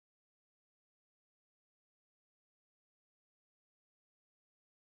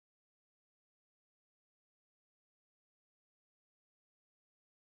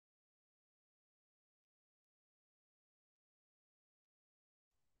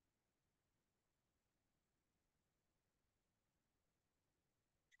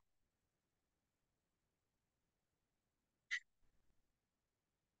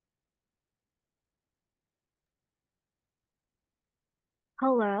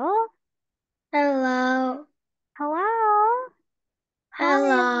Hello? Hello. Hello? Hi,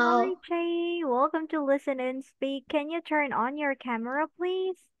 Hello. Chae. Welcome to Listen and Speak. Can you turn on your camera,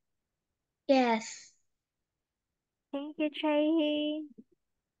 please? Yes. Thank you, Chae.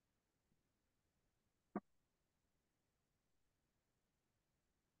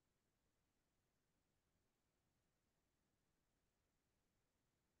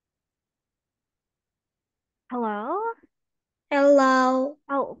 Hello? Hello.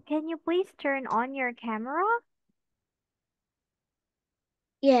 Oh, can you please turn on your camera?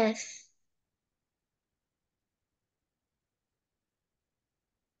 Yes.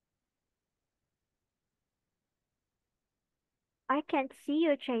 I can't see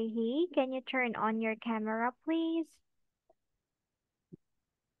you, Chae. Can you turn on your camera, please?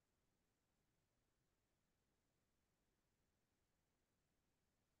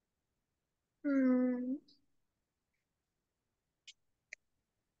 Hmm.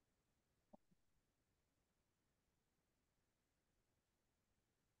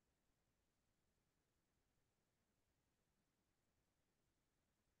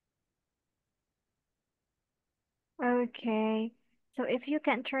 Okay. So if you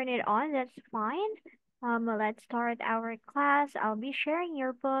can turn it on, that's fine. Let's start our class. I'll be sharing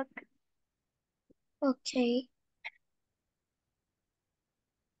your book. Okay.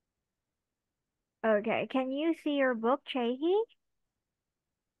 Okay. Can you see your book, Chae?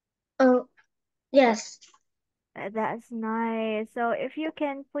 Oh, yes. That's nice. So if you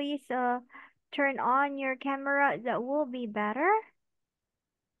can please turn on your camera, that will be better.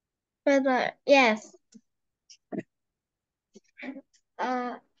 Better. Yes.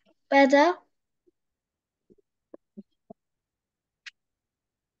 Uh, better.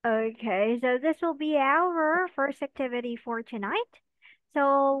 Okay, so this will be our first activity for tonight.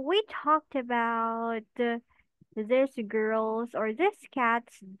 So we talked about this girl's or this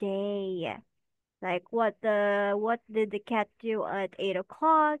cat's day. Like what did the cat do at 8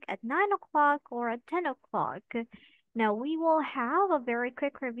 o'clock, at 9 o'clock, or at 10 o'clock? Now we will have a very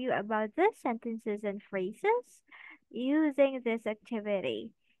quick review about the sentences and phrases using this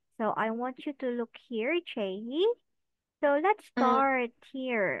activity. So I want you to look here, Chae. So let's Uh, start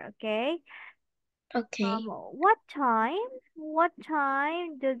here, okay? okay. What time? What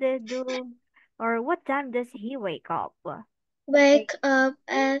time do they do, or what time does he wake up? Wake 8 up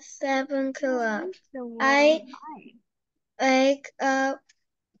a.m. at 7 o'clock. So what I time? wake up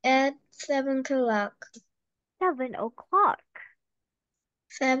at 7 o'clock. 7 o'clock.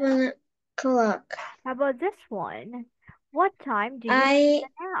 7 o'clock. How about this one? What time do you take I a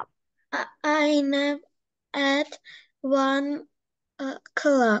nap? I nap at 1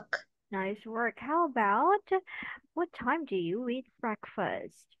 o'clock. Nice work. How about what time do you eat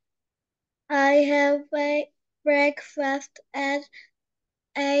breakfast? I have breakfast at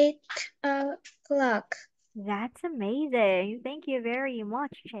 8 o'clock. That's amazing. Thank you very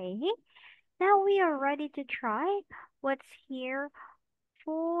much, Chae. Now we are ready to try what's here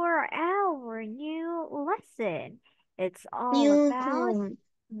for our new lesson. It's all New about home.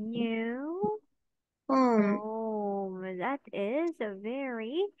 new Home. home. That is a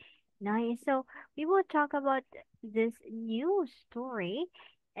very nice. So we will talk about this new story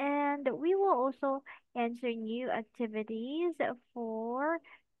and we will also answer new activities for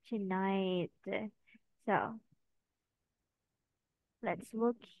tonight. So let's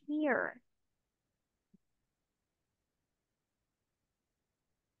look here.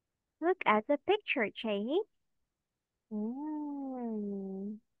 Look at the picture, Chae.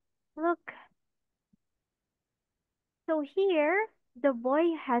 Mm. Look, so here the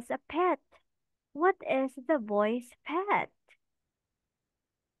boy has a pet. What is the boy's pet?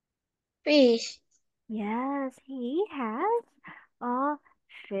 Fish. Yes, he has a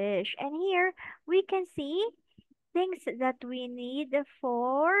fish. And here we can see things that we need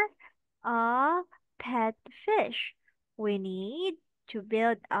for a pet fish. We need to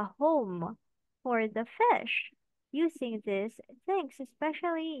build a home for the fish using these things,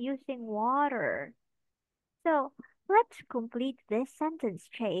 especially using water. So let's complete this sentence,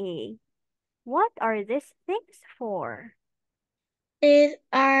 Chae. What are these things for? These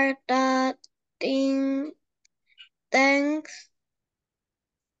are the thing, things,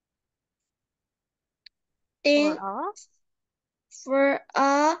 For thing a for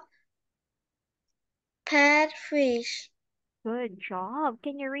a pet fish. good job.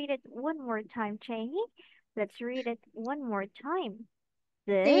 Can you read it one more time, Chae? Let's read it one more time.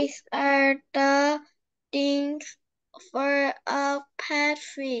 This, These are the things for a pet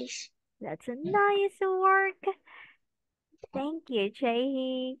fish. that's a nice work. Thank you,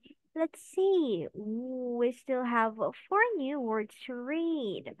 Chae. Let's see. Ooh, we still have four new words to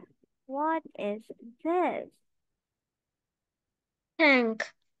read. What is this? Tank,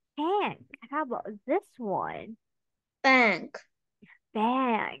 Tank. How about this one? bank,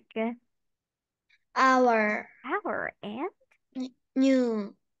 Bag. hour, Hour and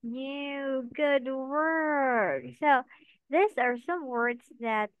new, new. Good work. So these are some words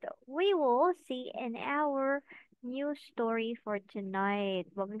that we will see in our new story for tonight.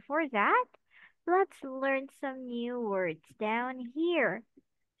 But before that, let's learn some new words down here.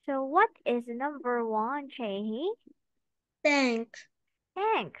 So what is number one, Chae? tank,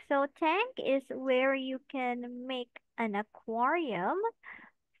 Tank. So tank is where you can make an aquarium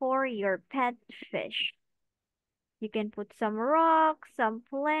for your pet fish. You can put some rocks, some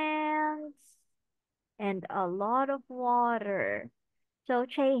plants, and a lot of water. So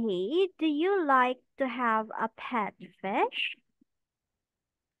Chae, do you like to have a pet fish?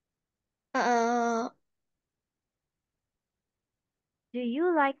 uh, Do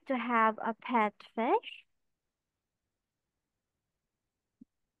you like to have a pet fish?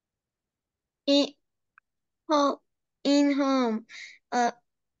 in home, in home, uh,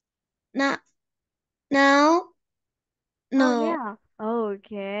 not now, Oh no, yeah.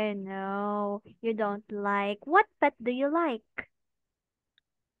 Okay, no. You don't like. What pet do you like?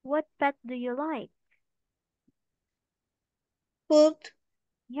 What pet do you like? put,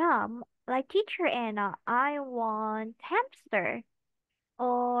 Yeah, like teacher Anna, I want hamster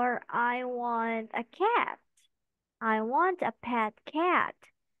or I want a cat. I want a pet cat.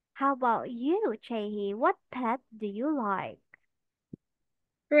 How about you, Chahi? What pet do you like?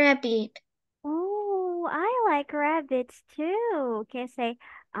 rabbit, Oh, I like rabbits too. Can say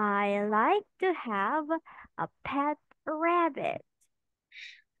I like to have a pet rabbit.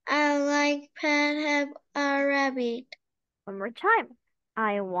 I like pet have a rabbit, One more time.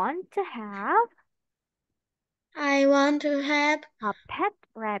 I want to have I want to have a pet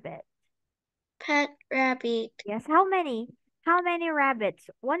rabbit. pet rabbit, Yes, how many? How many rabbits?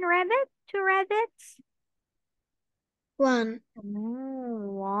 One rabbit? Two rabbits? one,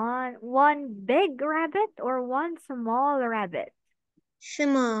 One big rabbit or one small rabbit?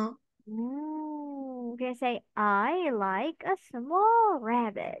 small, Okay, say I like a small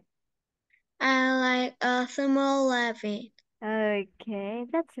rabbit. I like a small rabbit, Okay,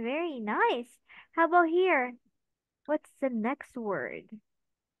 that's very nice. How about here? What's the next word?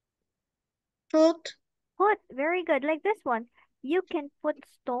 put, Put. Very good. Like this one. You can put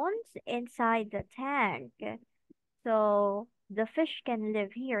stones inside the tank. So the fish can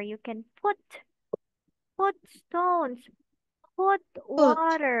live here. You can put stones, put put,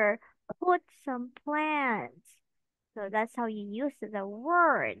 water, put some plants. So that's how you use the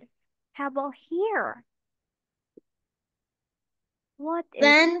word. How about here? What is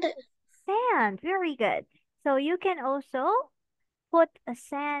land, this? Sand. Very good. So you can also put a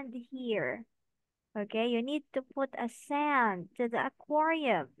sand here. Okay, you need to put a sand to the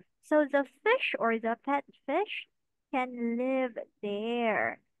aquarium. So the fish or the pet fish can live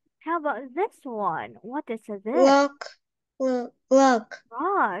there. How about this one? What is this? look, look,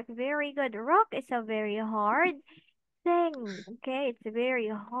 Rock. Very good. Rock is a very hard thing. Okay, it's very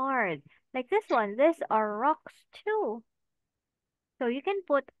hard. Like this one, these are rocks too. So you can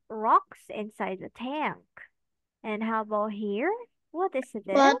put rocks inside the tank. And how about here? What is this?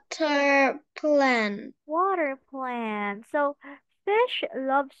 water plant, Water plant. So fish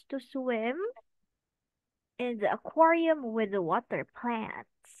loves to swim in the aquarium with the water plants.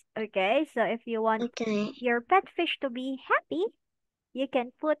 Okay, so if you want okay, your pet fish to be happy, you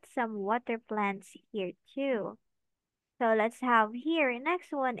can put some water plants here too. So let's have here.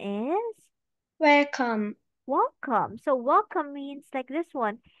 Next one is welcome, welcome. So welcome means like this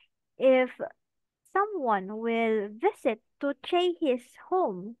one. If someone will visit to his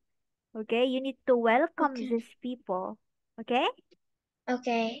home, okay, you need to welcome okay, these people. Okay?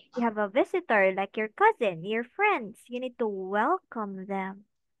 okay, You have a visitor like your cousin, your friends. You need to welcome them.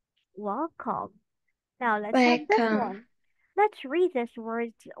 Welcome. Now let's have this welcome, one. Let's read these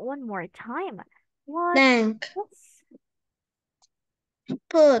words one more time. What bank, is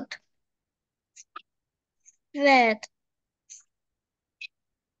put, red,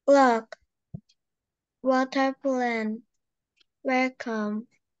 look, water plant, welcome,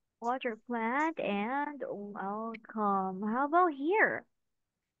 water plant and welcome? How about here?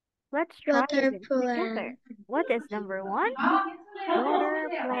 Let's try water them together. plant, What is number one? Water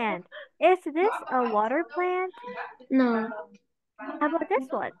plant. Is this a water plant? no, How about this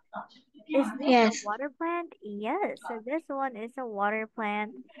one? Is this a yes, water plant? Yes, so this one is a water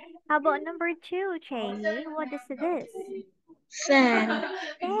plant. How about number two, Chae? What is this? Sand.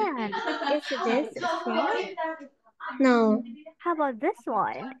 Sand. Is this sand? No. How about this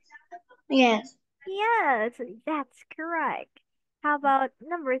one? Yes. Yes, that's correct. How about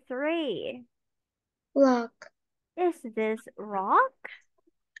number three? Rock. Is this rock?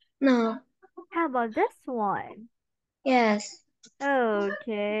 No. How about this one? Yes.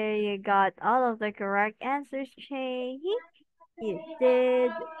 Okay, you got all of the correct answers, Chae. You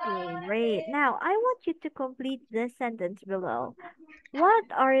did great. Now, I want you to complete this sentence below. What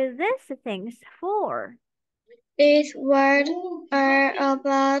are these things for? These words are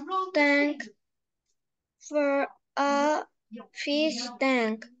about tank for a fish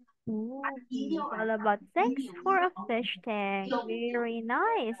tank. Ooh, it's all about thanks for a fish tank. Very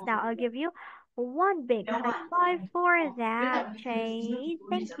nice. Now, I'll give you one big high five for that, Chae.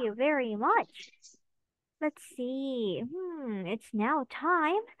 Thank you very much. Let's see. It's now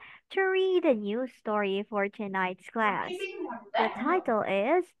time to read a new story for tonight's class. The title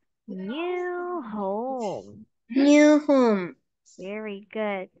is New Home. New home. Very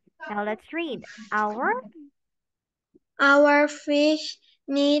good. Now let's read. Our fish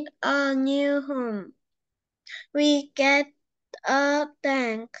need a new home. We get a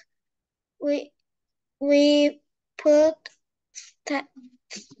tank. We we put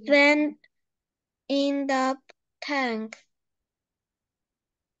sand in the tank.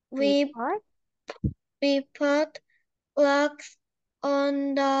 We We put we put rocks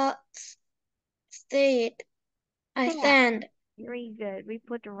on the street. I sand. sand. Very good. We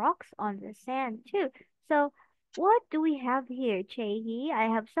put rocks on the sand too. So what do we have here, Chae?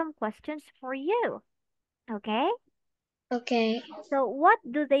 I have some questions for you. Okay? Okay. So what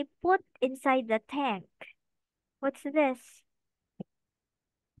do they put inside the tank? What's this?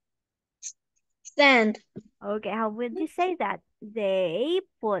 Sand. Okay, how would you say that? They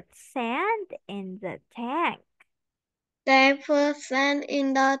put sand in the tank. They put sand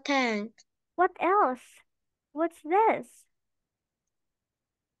in the tank. What else? What's this?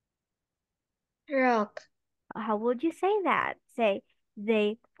 Rock. How would you say that? Say,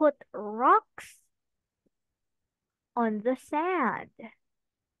 they put rocks on the sand.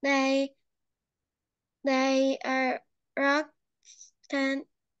 They they are rock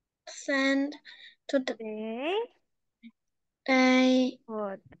sand to the They they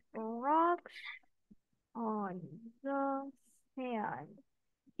put rocks on the sand.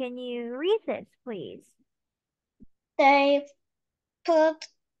 Can you read this, please? they put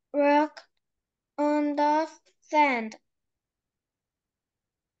rock on the sand.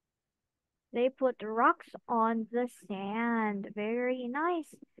 They put rocks on the sand. Very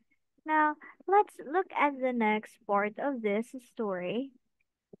nice. Now, let's look at the next part of this story.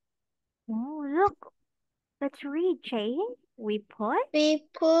 Oh, look. Let's read, Chae. We put. We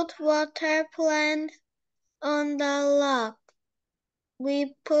put water plant on the log.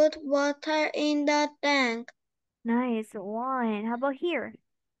 We put water in the tank. Nice one. How about here?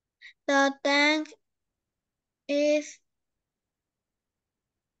 The tank is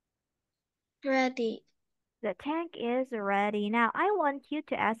ready. The tank is ready. Now, I want you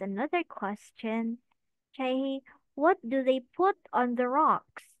to ask another question. Chae, what do they put on the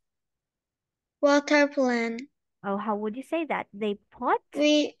rocks? Water plant. Oh, how would you say that? They put?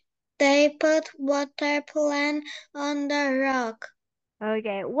 They put water plant on the rock.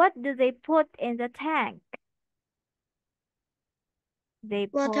 Okay, what do they put in the tank? They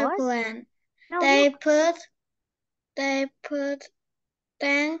Water put? plant. No, They look. put tank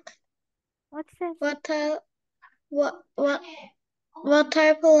What's this? water what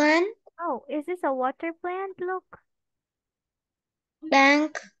water plant Oh, is this a water plant? Look.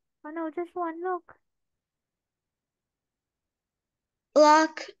 tank Oh no, this one, look.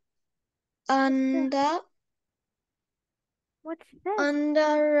 lock What's on this? the What's this? on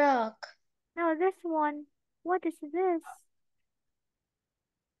the rock. No, this one. What is this?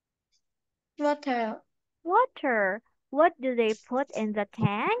 Water Water. What do they put in the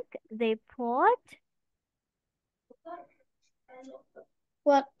tank? They put.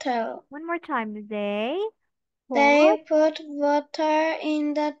 water. One more time. They put. They put water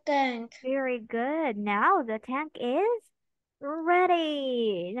in the tank. Very good. Now the tank is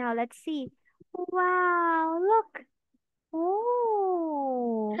ready. Now let's see. Wow, look.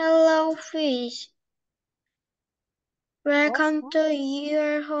 Oh. Hello fish. Oh, Welcome oh. to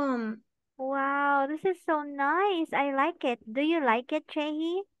your home. Wow, this is so nice. I like it. Do you like it,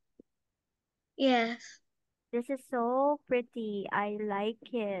 Chae? Yes. This is so pretty. I like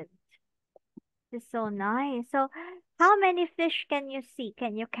it. This is so nice. So, how many fish can you see?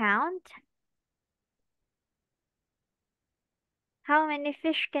 Can you count? How many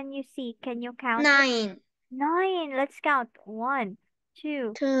fish can you see? Can you count it? 9. 9. Let's count. 1,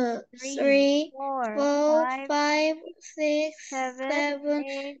 2, Two, 3, three, 4, four, 5, five, 6, six, 7, seven,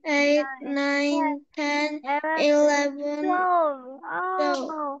 8, eight, 9, nine, 10, 10, 11, 11, 12. 12,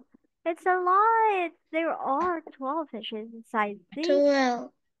 Oh, it's a lot. There are 12 fishes twelve.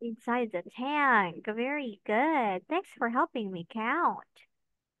 inside the tank. Very good. Thanks for helping me count.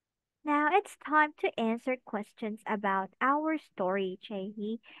 Now it's time to answer questions about our story,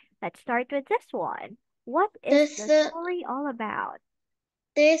 Chae. Let's start with this one. What is This, the story all about?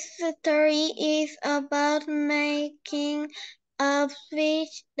 this story is about making a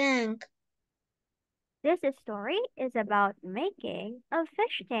fish tank. This story is about making a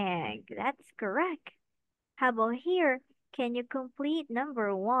fish tank. That's correct. How about here? Can you complete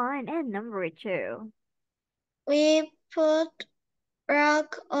number 1 and number 2? We put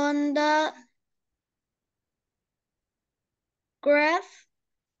rock on the grass,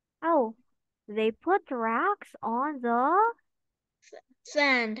 Oh, they put rocks on the...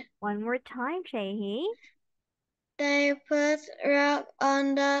 sand. One more time, Chae. They put rock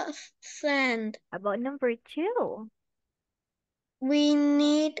on the sand. About number 2? We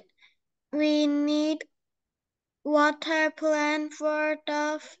need we need water plant for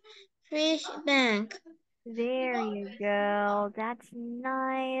the fish tank. There you go. That's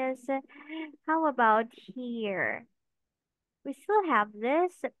nice. How about here? We still have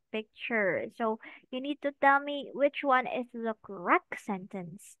this picture. So you need to tell me which one is the correct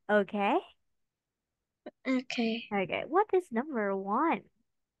sentence. Okay? Okay. Okay. What is number 1?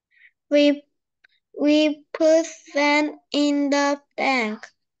 We we put sand in the tank.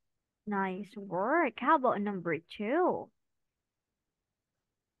 Nice work. How about number 2?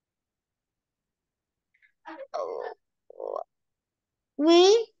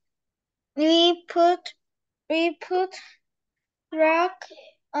 We we put we put rock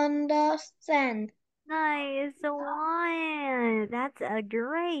on the sand. Nice one. That's a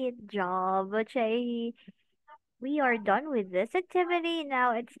great job, Chae. We are done with this activity.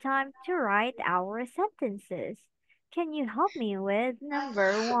 Now it's time to write our sentences. Can you help me with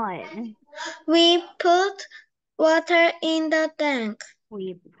number 1? We put water in the tank.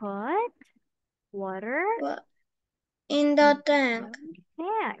 We put water In the in tank. the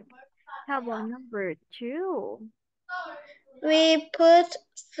tank. How about number 2? We put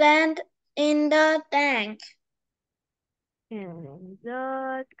sand in the tank. In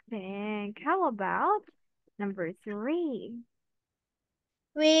the tank. How about number 3?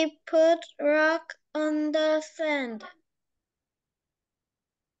 We put rock on the sand.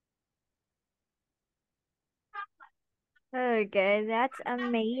 Okay, that's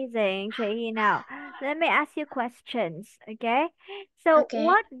amazing, Shahi. Now, let me ask you questions, okay? So, Okay.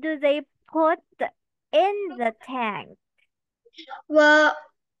 what do they put in the tank? Well,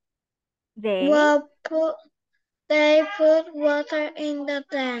 They, well, put, they put water in the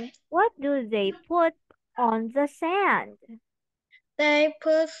tank. what do they put on the sand? They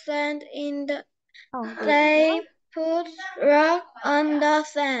put sand in the. Oh, they They put. put rock on the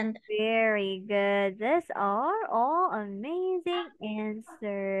sand. Very good. These are all amazing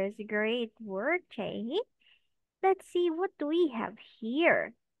answers. Great work, Shahi. Let's see what do we have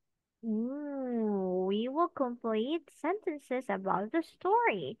here. We will complete sentences about the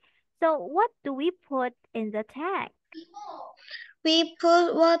story. So, what do we put in the tank? We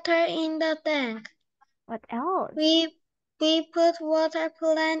put water in the tank. What else? We put water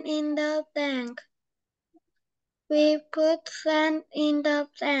plant in the tank. We put sand in the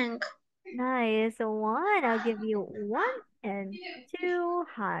tank. Nice one. I'll give you 1 and 2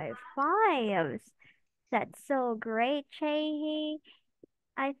 high fives. That's so great, Chae.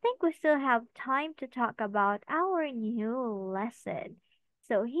 I think we still have time to talk about our new lesson.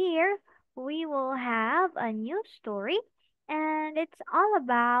 So here we will have a new story and it's all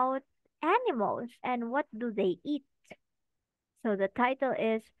about animals and what do they eat. So the title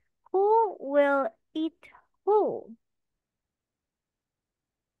is Who Will Eat Who?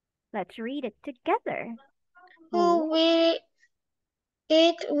 Let's read it together. Who Who? will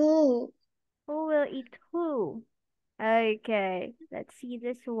eat who? Who will eat who? Okay, let's see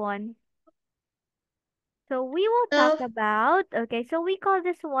this one. So we will talk The about, okay, so we call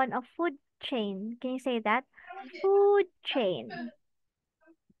this one a food chain. Can you say that? Food chain.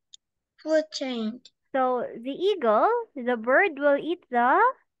 food chain. So the eagle, the bird will eat the,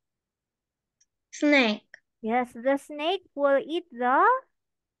 Snake. yes, the snake will eat the,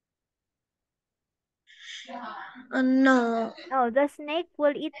 No. oh, the snake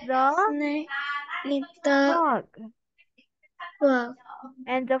will eat the Snake eat the frog. frog.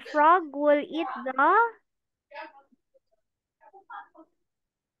 And the frog will eat the,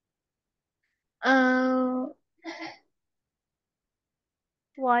 Uh,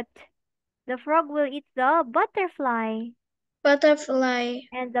 What? The frog will eat the butterfly, butterfly,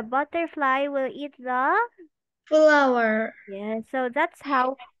 and the butterfly will eat the. flower, Yeah, so that's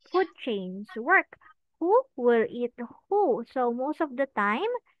how food chains work. Who will eat who? So most of the time,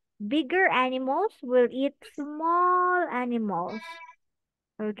 bigger animals will eat small animals.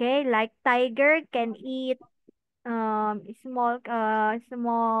 Okay, like tiger can eat small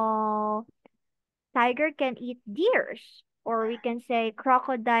tiger can eat deers, or we can say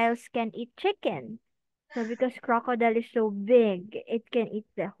crocodiles can eat chicken. So because crocodile is so big, it can eat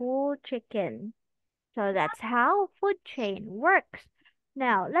the whole chicken. So that's how food chain works.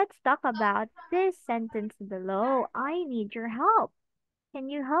 Now, let's talk about this sentence below. I need your help. Can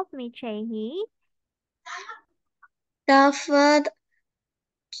you help me, Chae? the food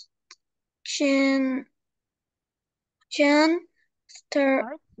chain, chain star,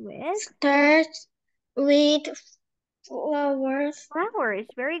 Starts with starts with flowers. flowers.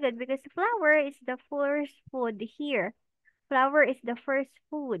 Very good, because flower is the first food here. Flower is the first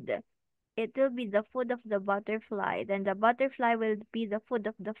food. It will be the food of the butterfly. Then the butterfly will be the food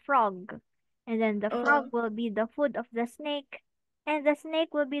of the frog. And then the frog Oh, will be the food of the snake. And the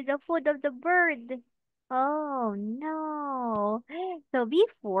snake will be the food of the bird. Oh no. So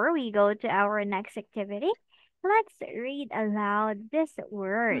before we go to our next activity, let's read aloud these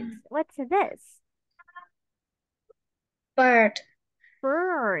words. What's this? bird,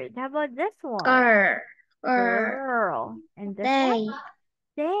 Bird. How about this one? girl, girl, Girl. And this one?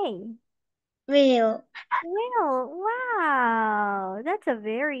 they, Day. will, Well, wow, that's a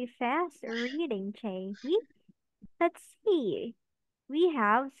very fast reading, Chae. Let's see. We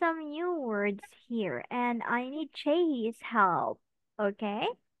have some new words here, and I need Chae's help. Okay?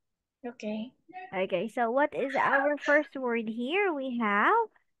 okay, Okay, so what is our first word here? We have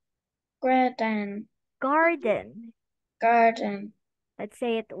garden, garden. garden, Let's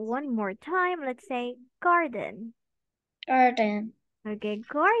say it one more time. Let's say garden. garden, Okay,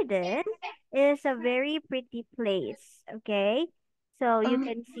 garden is a very pretty place. Okay, so you um,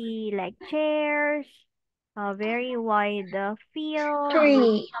 can see like chairs, a very wide field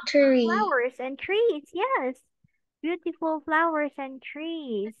with tree, flowers and trees. Yes, beautiful flowers and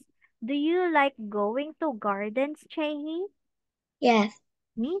trees. Do you like going to gardens, Chahi? yes,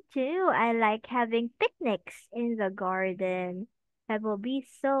 Me too. I like having picnics in the garden. That will be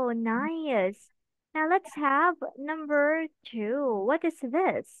so nice. Now let's have number two. What is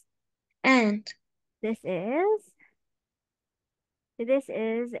this? and, This is, this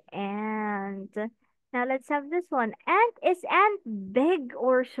is ant. Now let's have this one. Ant, is ant big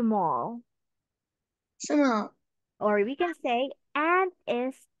or small? small, Or we can say ant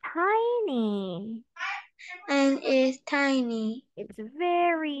is tiny. and is tiny, It's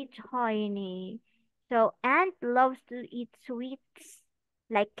very tiny. So ant loves to eat sweets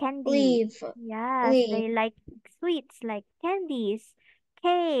like candy. leaf, Yes, leaf, they like sweets like candies,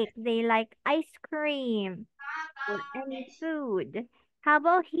 cake. They like ice cream or any food. How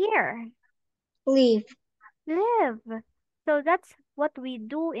about here? leaf, Live. So that's what we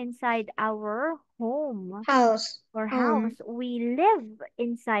do inside our home house, or home. house. We live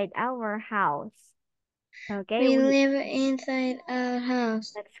inside our house. Okay, We live inside our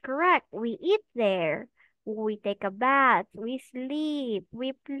house. that's correct. We eat there. We take a bath. We sleep.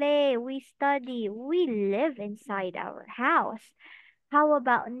 We play. We study. We live inside our house. How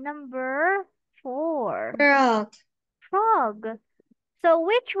about number four? Frog, Frog. So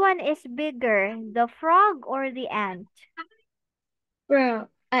which one is bigger, the frog or the ant? frog,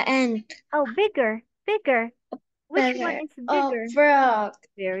 ant, Oh, bigger, bigger. Which one feather, is a bigger? frog,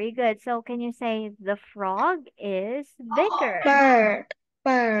 Very good. So can you say the frog is bigger? bird,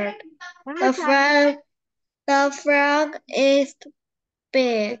 bird. One more The time. frog, the frog is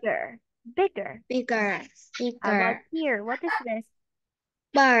big, Bigger, bigger. bigger, How about bigger. here? What is this?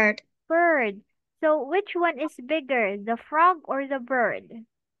 Bird, Bird. So which one is bigger, the frog or the bird?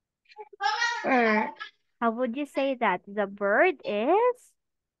 bird, How would you say that? The bird is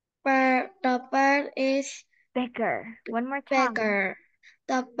bird. The bird is bigger. One more time. bigger.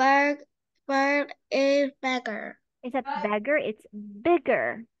 The bird is bigger, Is that bigger? It's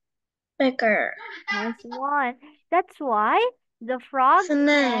bigger. bigger. Nice one. That's why the frog can.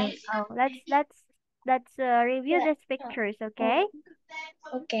 Snake. Oh, let's review these pictures, okay?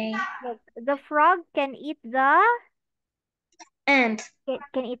 Okay. Look, the frog can eat the Ant,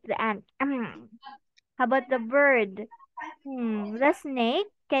 can eat the ant. How about the bird? The snake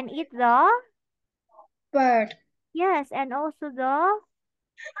can eat the bird, yes, and also the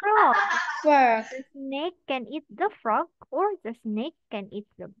frog. frog. The snake can eat the frog, or the snake can eat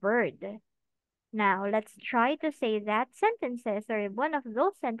the bird. Now, let's try to say that sentences or one of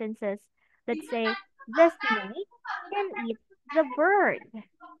those sentences. Let's say, the snake can eat the bird.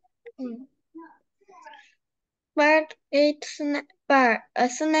 Mm. Bird eat bird. A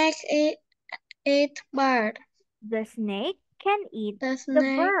snake eat bird. The snake can eat The the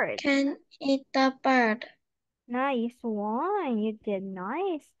snake bird. can eat the bird. Nice one. You did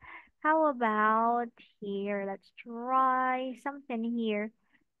nice. How about here? Let's try something here.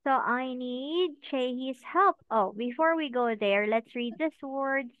 So I need Chae's help. Oh, before we go there, let's read this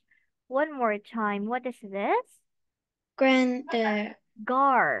words one more time. What is this? Grandeur.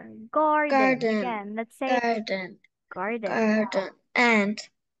 Garden. Garden. Again, let's say it. Garden. Garden. Garden. Ant.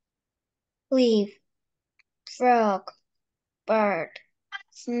 Leaf. Frog. Bird.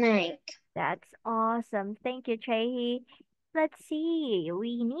 Snake. That's awesome. Thank you, Chae. Let's see.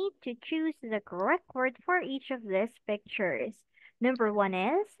 We need to choose the correct word for each of these pictures. Number one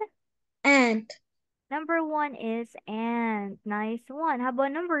is Ant. Number one is ant. Nice one. How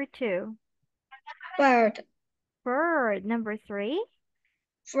about number two? Bird. Bird. Number three?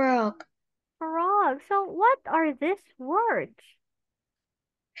 Frog. Frog. So what are these words?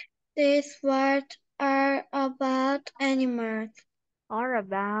 These words are about animals. Are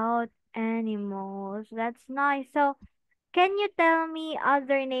about animals. That's nice. So can you tell me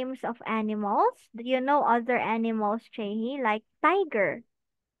other names of animals? Do you know other animals, Chehi? Like tiger.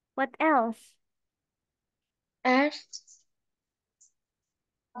 What else? Earth.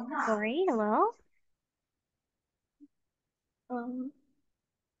 Sorry, hello? Um,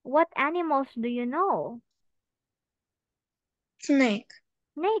 What animals do you know? Snake.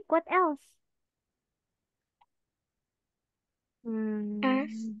 Snake. What else? Earth.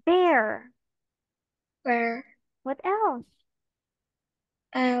 Bear. Bear. What else?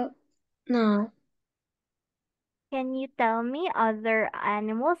 No. Can you tell me other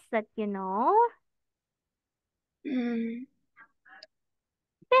animals that you know? Mm,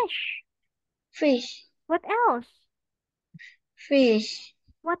 Fish. Fish. What else? Fish.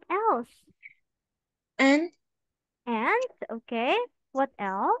 What else? And Ants. Okay. What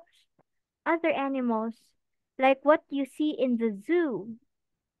else? Other animals. Like what you see in the zoo.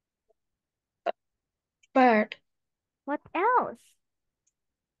 bird. What else?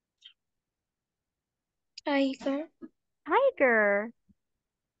 Tiger. Tiger.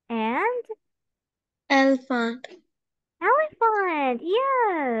 And Elephant. elephant.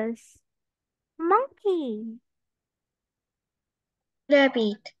 Yes. Monkey.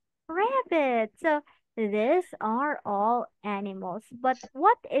 Rabbit. Rabbit. So these are all animals. But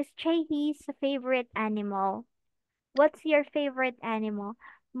what is Chahi's favorite animal? What's your favorite animal?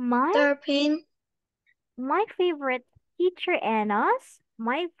 My Dolphin. my favorite teacher Anna's,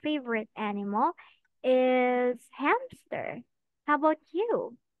 my favorite animal is hamster. How about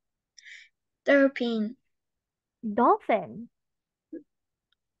you? Dolphin. Dolphin.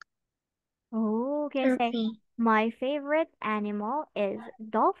 Oh, can you say Dolphin. my favorite animal is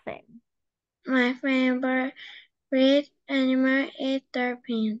dolphin? My favorite animal is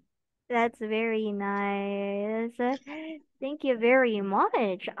dolphin. That's very nice. Thank you very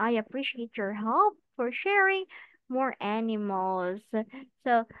much. I appreciate your help for sharing more animals.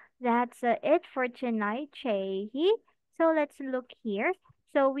 So that's it for tonight, Chae. So let's look here.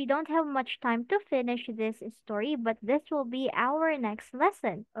 So we don't have much time to finish this story, but this will be our next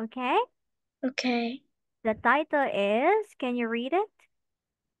lesson, okay? Okay. The title is, can you read it?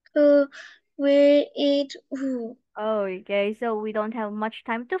 Who will eat who? Okay, so we don't have much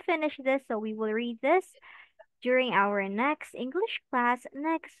time to finish this, so we will read this during our next English class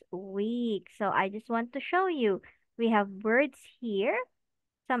next week. So I just want to show you. We have birds here,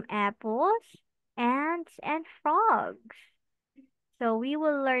 some apples, ants, and frogs. So we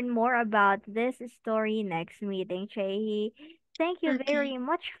will learn more about this story next meeting, Chae. Thank you Okay. very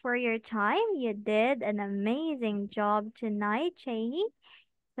much for your time. You did an amazing job tonight, Chae.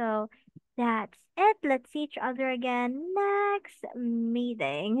 So that's it. Let's see each other again next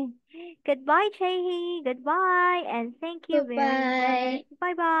meeting. Goodbye, Chahi. Goodbye. And thank you very much. Goodbye.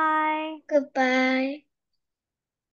 Bye bye. Goodbye.